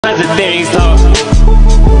kinds of things talk.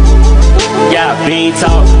 Yeah, bean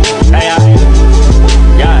talk. Hey,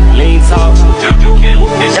 yeah, lean talk.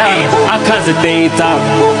 Yeah, all kinds of things talk.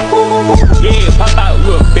 Yeah, pop out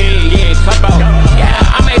real big. Yeah, pop out. Yeah,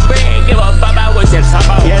 I make bread. Give a pop out with your top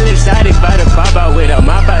out. Yeah, excited by the pop out with a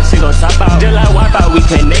mop out. She gon' top out. Just like wipe out, we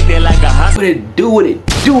connected like a hot. What it do,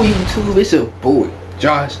 YouTube? It's your boy,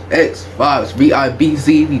 Josh X Vibes,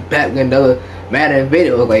 VIBZ. We back with another Madden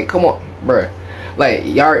video. Like, come on, bruh. Like,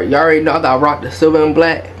 y'all already know I rock the silver and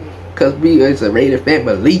black. Cause we is a Raider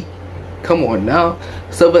family. Come on now.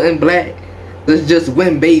 Silver and black. Let's just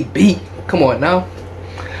win, baby. Come on now.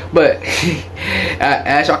 But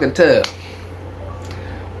as y'all can tell,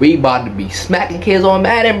 we about to be smacking kids on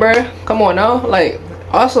Madden, bruh. Come on now. Like,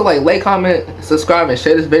 also like comment, subscribe, and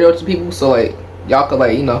share this video to people so like y'all could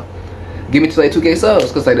like, you know, give me to like 2K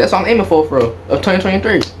subs, cause like that's what I'm aiming for of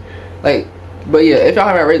 2023. Like, but yeah, if y'all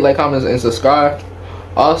haven't already, like, comment, and subscribe.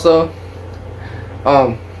 Also,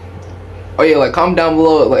 oh yeah, like comment down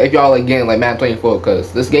below like if y'all like getting like Madden 24,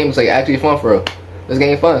 cause this game is like actually fun for real. This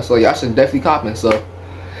game fun, so y'all should definitely copy. So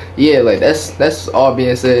yeah, like that's all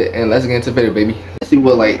being said, and let's get into the video, baby. Let's see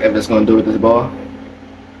what like Evan's gonna do with this ball.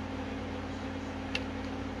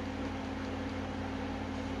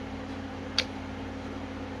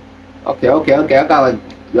 Okay, I got like,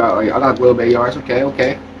 y'all, like I got a little bit of yards.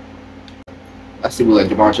 Okay. Let's see what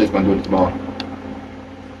like Jamar Chase gonna do with this ball.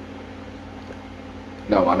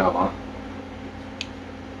 No.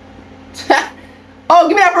 Oh,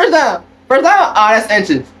 give me that first down. First down? Oh, that's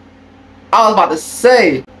inches. I was about to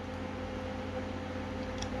say.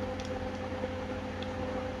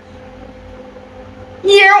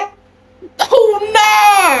 Yeah.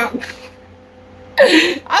 Oh no.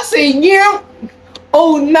 I said yeah.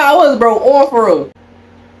 Oh no, nah, what was bro on for real?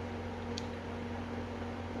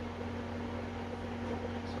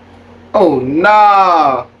 Oh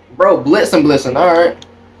nah, bro, blitzing. All right.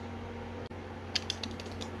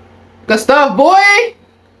 Good stuff, boy.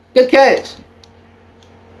 Good catch.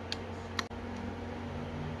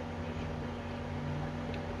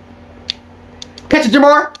 Catch it,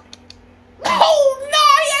 Jamar. Oh no,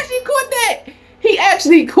 he actually caught that. He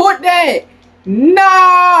actually caught that.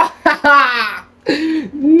 Nah.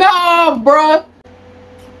 Nah, bruh.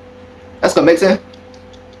 That's gonna make sense.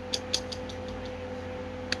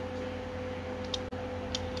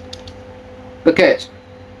 Good catch.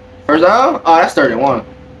 First down? Oh, that's 31.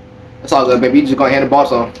 That's all good, baby. You just gonna hand the ball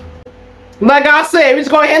to him. Like I said, we just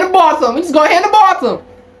gonna hand the ball to him. Let's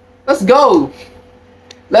go.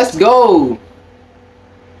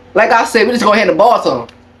 Like I said, we just gonna hand the ball to him.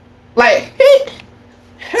 Like,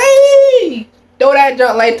 hey. Throw that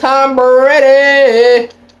jump like Tom Brady.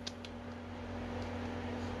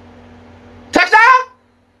 Touchdown?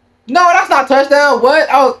 No, that's not touchdown.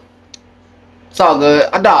 What? It's all good.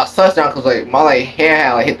 I thought it was touchdown because like my like hand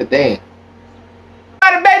had like hit the thing.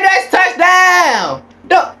 Baby, that's touchdown.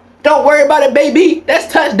 Don't worry about it, baby.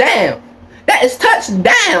 That's touchdown. That is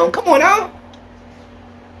touchdown. Come on now.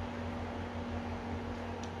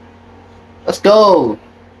 Let's go.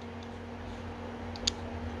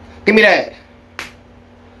 Give me that.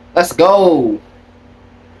 Let's go.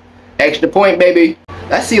 Extra point, baby.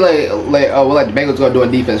 Let's see what the Bengals gonna do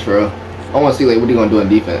in defense for real. I wanna see like what they gonna do in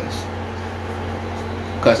defense.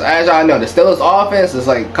 Cause as y'all know, the Steelers offense is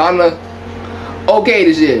like kinda okay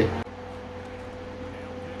this year.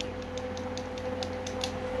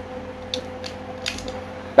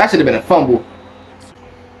 That should have been a fumble.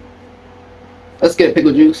 Let's get a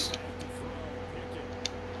pickle juice.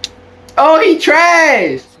 Oh, he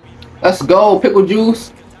trashed. Let's go, pickle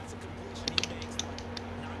juice.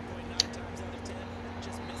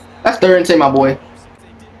 That's 3rd and 10, my boy.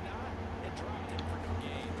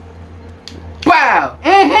 Wow.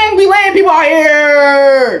 We laying people out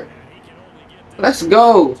here. Let's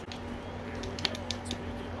go.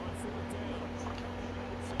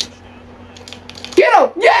 Get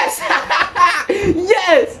him. Yes.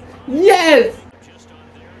 Yes.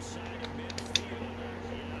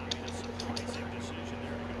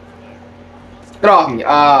 Get off me.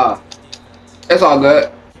 It's all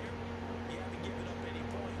good.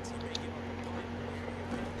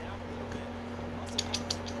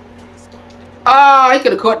 He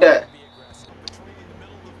could have caught that.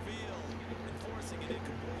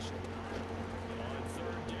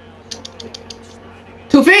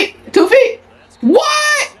 Two feet.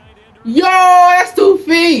 What? Yo, that's 2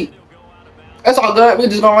 feet. That's all good. We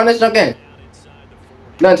just gonna run this junk in.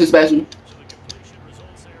 Nothing too special.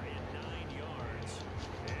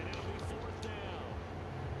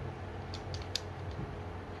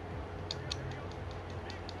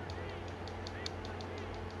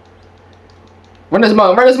 Run this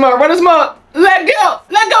mug, run this mug, run this mug. Let go,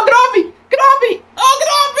 get off me, get off me. Oh, get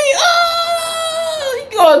off me. Oh,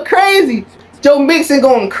 he going crazy. Joe Mixon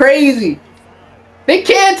going crazy. They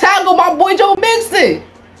can't tackle my boy Joe Mixon.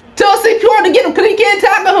 Tell CPR to get him because he can't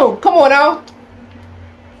tackle him. Come on now.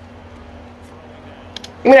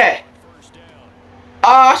 Give me that.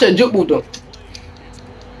 Ah, I should have juke boot him.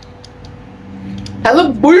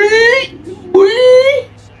 Hello, boy.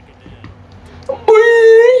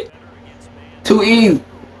 Too easy.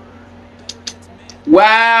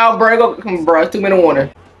 Wow, bro. Come on, bro. 2-minute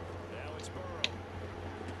warning.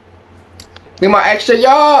 Get my extra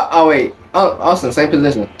yard. Oh, wait. Austin, same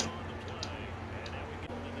position.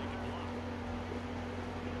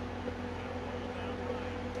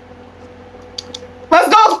 Let's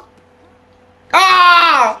go.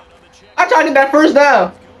 Ah! I tried to get that first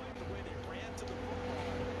down.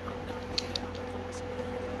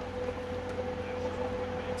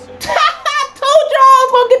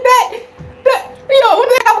 Yo, what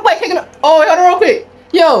the heck I look like kicking up? Oh, hold on real quick.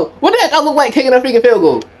 Yo, what the heck I look like kicking a freaking field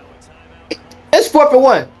goal? It's 4th and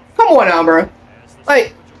 1. Come on now, bro.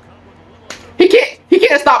 Like, he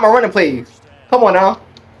can't stop my running plays. Come on now.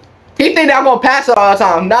 He think that I'm gonna pass it all the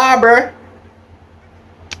time. Nah, bro.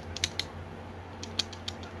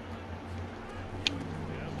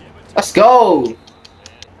 Let's go.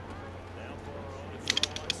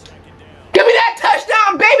 Give me that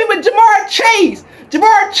touchdown, baby, with Jamar Chase.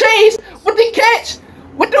 Jamar Chase with the catch,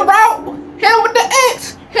 with the route, hit him with the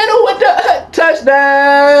X, hit him with the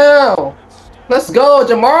touchdown. Let's go,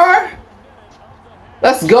 Jamar.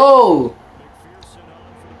 Let's go.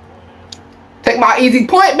 Take my easy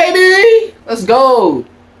point, baby. Let's go.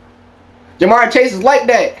 Jamar Chase is like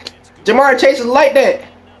that. Jamar Chase is like that.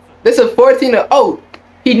 This is 14-0.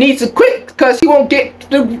 He needs to quit because he won't get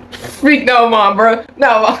the freak. No, man, bro.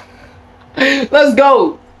 No. Let's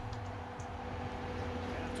go.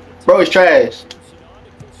 Bro, it's trash.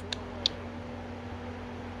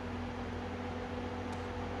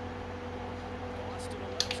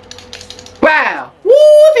 Wow. Woo,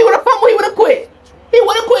 if he would have fumbled, he would have quit. He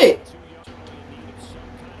would have quit.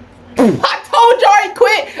 I told y'all he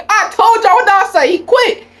quit. I told y'all what I say. He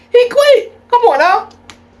quit. He quit. Come on now.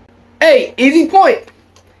 Hey, easy point.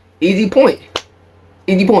 Easy point.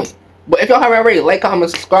 Easy point. But if y'all haven't already, like,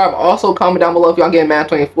 comment, subscribe. Also, comment down below if y'all getting Madden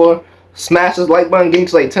 24. Smash this like button, get me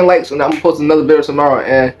to like 10 likes, and I'm gonna post another video tomorrow.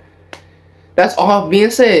 And that's all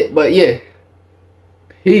being said. But yeah,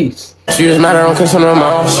 peace. She just mad I don't kiss on her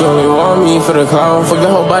mouth. She only want me for the clown. Fuck the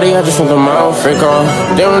whole body, I just want the mouth. Freak off.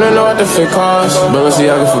 They don't even know what the fit cost.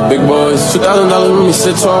 Balenciaga for big boys. $2,000 when you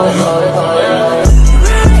sit tall.